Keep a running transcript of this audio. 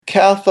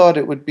Cal thought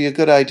it would be a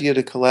good idea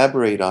to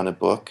collaborate on a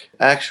book.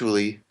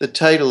 Actually, the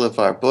title of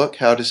our book,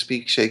 How to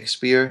Speak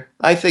Shakespeare,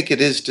 I think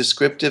it is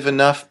descriptive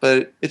enough,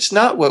 but it's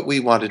not what we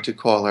wanted to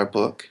call our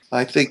book.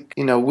 I think,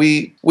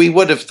 we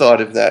would have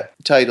thought of that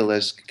title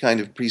as kind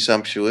of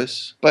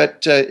presumptuous,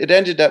 but it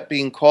ended up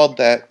being called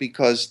that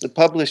because the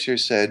publisher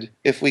said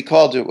if we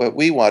called it what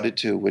we wanted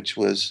to, which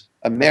was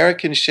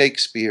American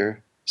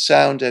Shakespeare,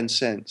 Sound and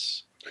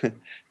Sense,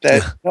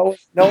 that no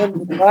one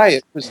would buy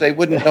it because they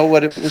wouldn't know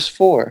what it was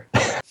for.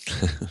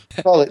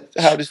 Call it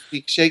How to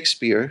Speak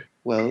Shakespeare.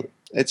 Well,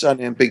 it's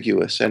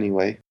unambiguous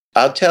anyway.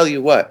 I'll tell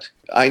you what,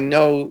 I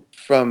know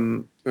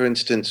from, for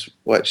instance,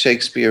 what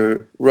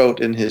Shakespeare wrote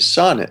in his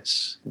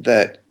sonnets,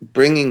 that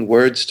bringing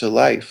words to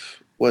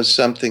life was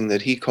something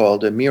that he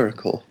called a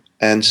miracle.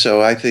 And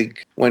so I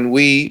think when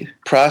we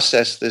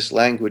process this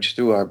language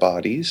through our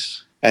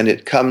bodies, and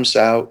it comes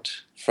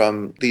out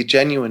from the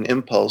genuine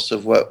impulse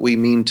of what we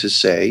mean to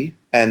say,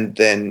 and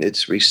then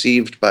it's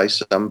received by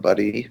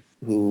somebody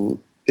who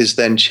is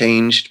then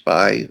changed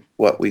by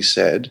what we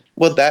said,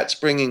 well, that's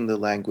bringing the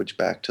language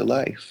back to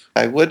life.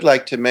 I would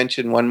like to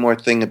mention one more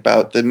thing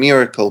about the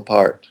miracle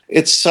part.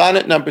 It's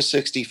sonnet number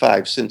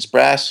 65, since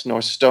brass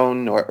nor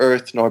stone nor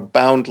earth nor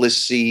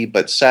boundless sea,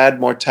 but sad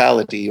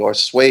mortality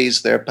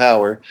o'ersways their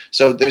power.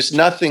 So there's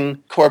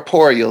nothing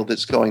corporeal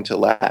that's going to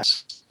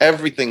last.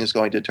 Everything is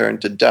going to turn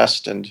to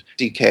dust and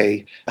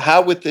decay.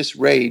 How with this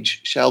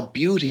rage shall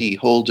beauty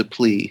hold a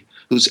plea,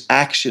 whose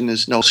action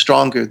is no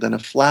stronger than a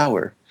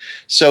flower?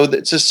 So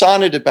it's a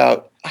sonnet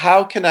about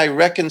how can I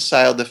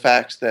reconcile the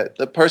fact that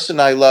the person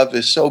I love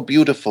is so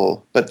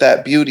beautiful, but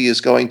that beauty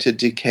is going to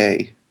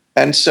decay.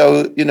 And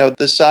so,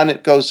 the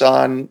sonnet goes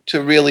on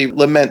to really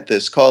lament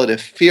this, call it a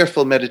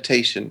fearful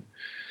meditation.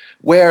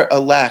 Where,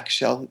 alack,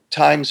 shall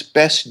time's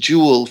best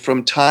jewel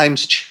from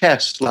time's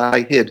chest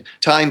lie hid?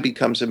 Time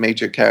becomes a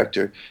major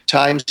character.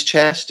 Time's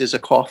chest is a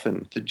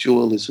coffin. The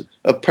jewel is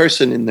a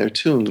person in their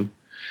tomb.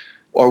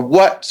 Or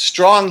what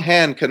strong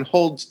hand can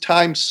hold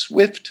time's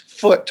swift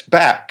foot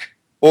back?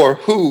 Or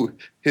who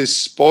his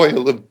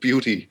spoil of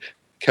beauty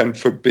can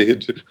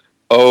forbid?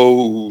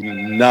 Oh,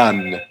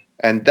 none.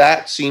 And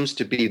that seems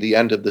to be the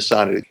end of the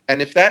sonnet.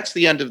 And if that's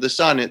the end of the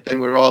sonnet, then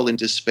we're all in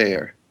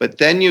despair. But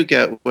then you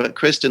get what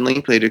Kristen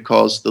Linklater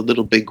calls the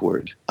little big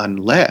word,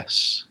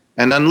 unless.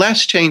 And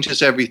unless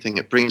changes everything.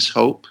 It brings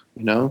hope,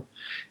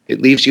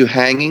 It leaves you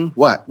hanging.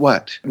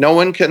 What? No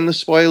one can the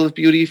spoil of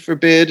beauty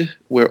forbid.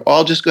 We're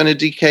all just going to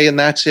decay and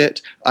that's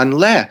it.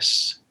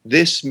 Unless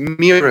this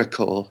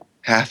miracle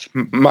hath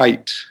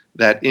might,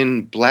 that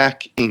in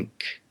black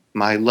ink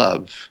my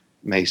love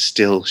may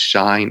still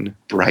shine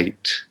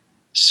bright.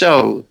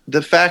 So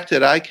the fact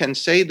that I can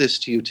say this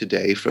to you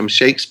today from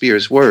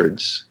Shakespeare's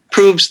words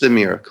proves the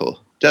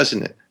miracle,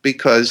 doesn't it?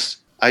 Because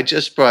I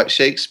just brought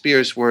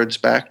Shakespeare's words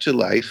back to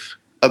life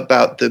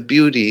about the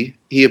beauty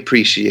he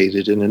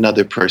appreciated in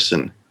another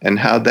person and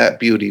how that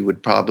beauty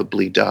would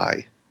probably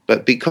die.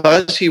 But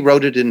because he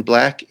wrote it in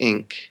black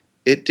ink,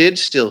 it did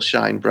still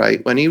shine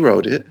bright when he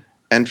wrote it.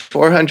 And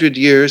 400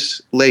 years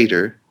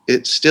later,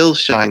 it still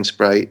shines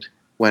bright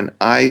when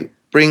I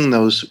bring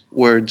those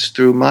words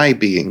through my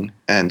being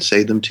and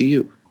say them to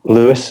you.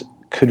 Louis,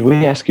 could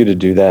we ask you to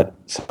do that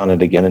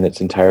sonnet again in its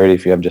entirety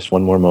if you have just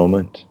one more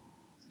moment?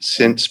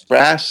 Since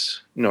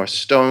brass nor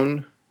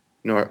stone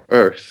nor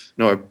earth,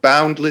 nor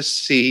boundless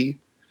sea,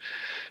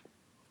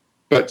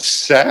 but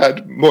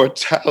sad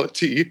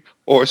mortality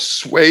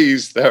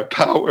o'ersways their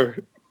power.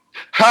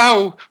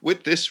 How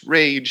with this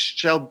rage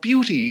shall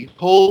beauty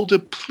hold a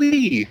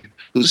plea,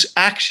 whose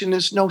action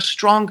is no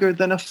stronger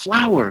than a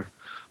flower?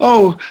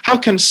 Oh, how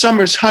can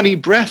summer's honey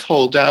breath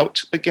hold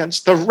out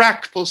against the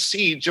wrackful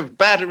siege of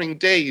battering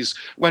days,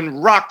 when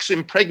rocks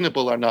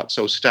impregnable are not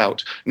so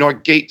stout, nor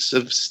gates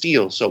of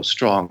steel so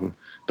strong,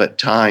 but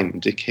time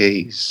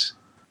decays?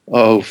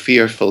 Oh,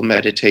 fearful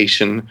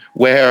meditation,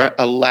 where,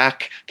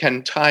 alack,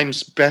 can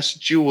time's best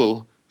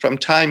jewel from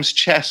time's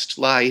chest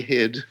lie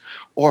hid?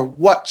 Or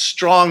what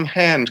strong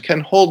hand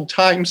can hold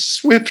time's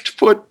swift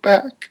foot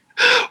back?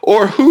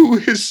 Or who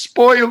his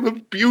spoil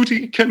of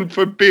beauty can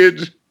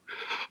forbid?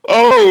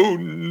 Oh,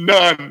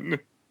 none,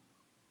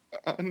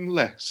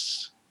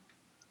 unless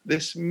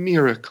this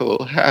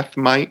miracle hath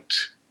might,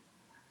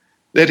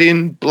 that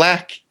in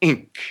black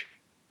ink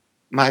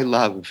my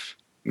love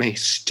may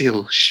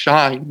still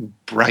shine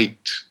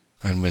bright.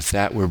 And with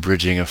that, we're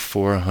bridging a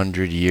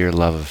 400-year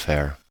love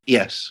affair.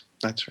 Yes,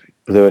 that's right.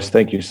 Louis,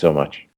 thank you so much.